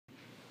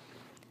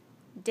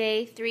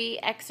Day 3,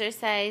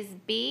 exercise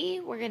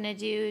B, we're going to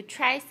do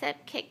tricep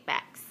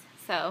kickbacks.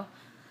 So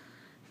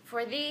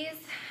for these,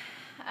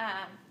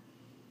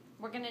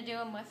 we're going to do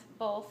them with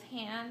both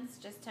hands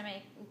just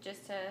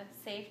to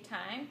save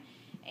time.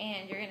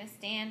 And you're going to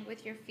stand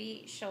with your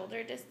feet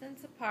shoulder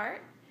distance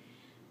apart.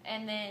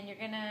 And then you're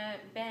going to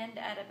bend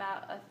at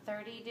about a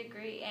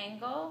 30-degree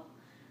angle.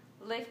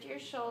 Lift your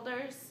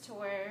shoulders to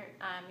where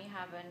you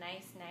have a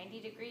nice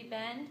 90-degree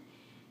bend.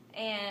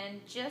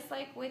 And just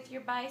like with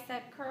your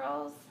bicep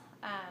curls,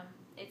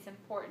 it's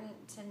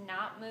important to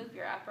not move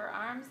your upper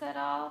arms at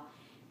all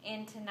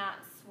and to not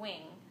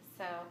swing.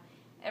 So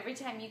every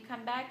time you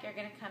come back, you're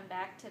going to come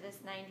back to this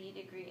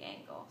 90-degree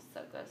angle.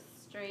 So go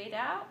straight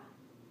out,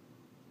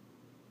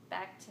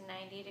 back to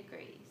 90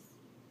 degrees.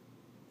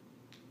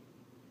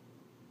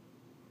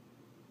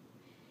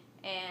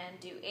 And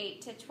do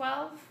 8 to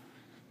 12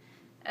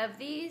 of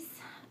these.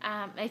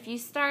 If you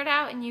start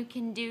out and you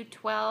can do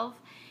 12,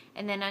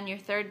 and then on your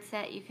third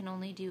set you can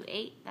only do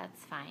 8,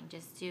 that's fine.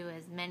 Just do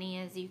as many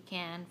as you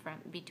can from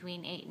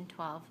between 8 and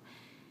 12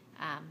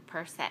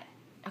 per set.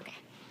 Okay.